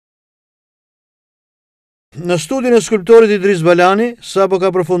Në studion e skulptorit Idriz Balani, sapo ka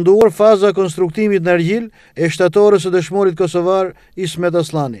përfunduar faza konstruktimit në argjil e shtatorës së dëshmorit kosovar Ismet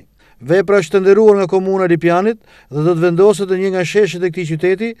Aslani. Vepra është tenderuar nga komuna e Lipjanit dhe do të vendoset në një nga sheshet e këtij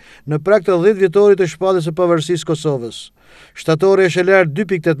qyteti në prag të 10 vjetorit të shpalljes së pavarësisë Kosovës. Shtatori është e lartë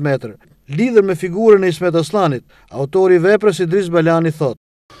 2.8 metër. Lidhur me figurën e Ismet Aslanit, autori i veprës Idriz Balani thotë: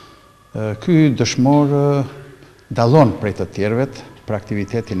 Ky dëshmor dallon prej të tjerëve për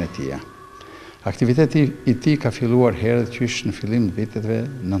aktivitetin e tij. Aktiviteti i tij ka filluar herët qysh në fillim të viteve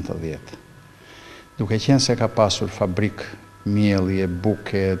 90. Duke qenë se ka pasur fabrik mielli,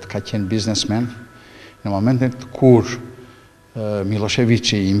 buke, ka qenë biznesmen, në momentin kur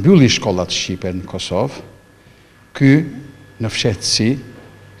Miloševići i mbylli shkollat shqipe në Kosovë, ky në fshehtësi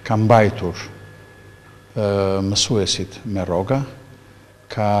ka mbajtur mësuesit me rroga,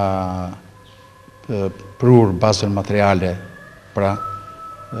 ka prur bazën materiale, pra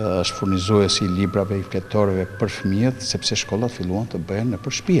është furnizuesi i librave, i fletorëve për fëmijët, sepse shkollat filluan të bëhen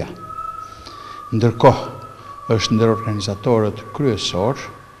nëpër shtëpia. Ndërkohë, është ndër organizatorët kryesor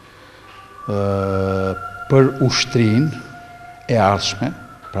për ushtrinë e ardhshme,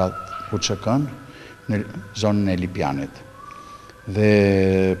 pra UÇK-n në zonën e Lipjanit. Dhe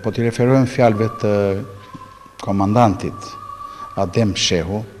po t'i referojmë fjalëve të komandantit Adem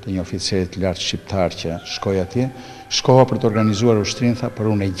Shehu, të një oficerit lartë shqiptar që shkoi atje, shkova për të organizuar ushtrinë, tha, por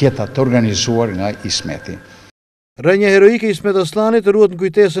unë e gjeta të organizuar nga Ismeti. Rënja heroike e Ismet Aslanit ruhet në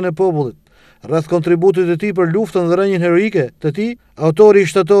kujtesën e popullit. Rreth kontributit të tij për luftën dhe rënjen heroike të tij, autori i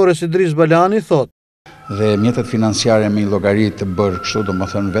shtatorës Idriz Balani thotë: Dhe mjetet financiare me një llogari të bërë kështu,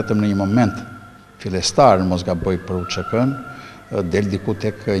 domethënë vetëm në një moment fillestar, mos gaboj për UÇK-n, del diku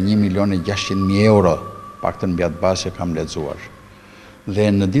tek 1.600.000 euro, paktën mbi atë bazë që kam lexuar.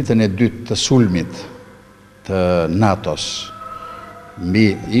 Dhe në ditën e dytë të sulmit të NATO-s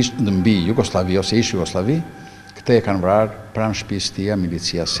mbi Jugosllavi ose ish Jugosllavi, këte e kanë vrarë pranë shtëpisë tia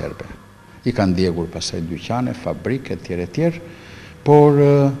milicia serbe. I kanë djegur pasaj dyqane, fabrike, etj. Por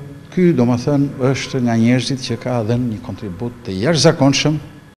ky domethënë është nga njerëzit që ka dhënë një kontribut të jashtëzakonshëm.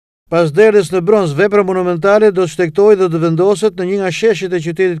 Pas derdhjes në bronz, vepra monumentale do të shtektojë dhe do të vendoset në një nga sheshjet e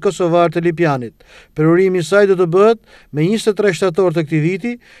qytetit kosovar të Lipjanit. Perurimi i saj do të bëhet me 23 shtator të këtij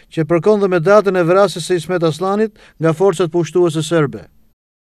viti, që përkon dhe me datën e vrasjes së Ismet Aslanit nga forcat pushtuese serbe.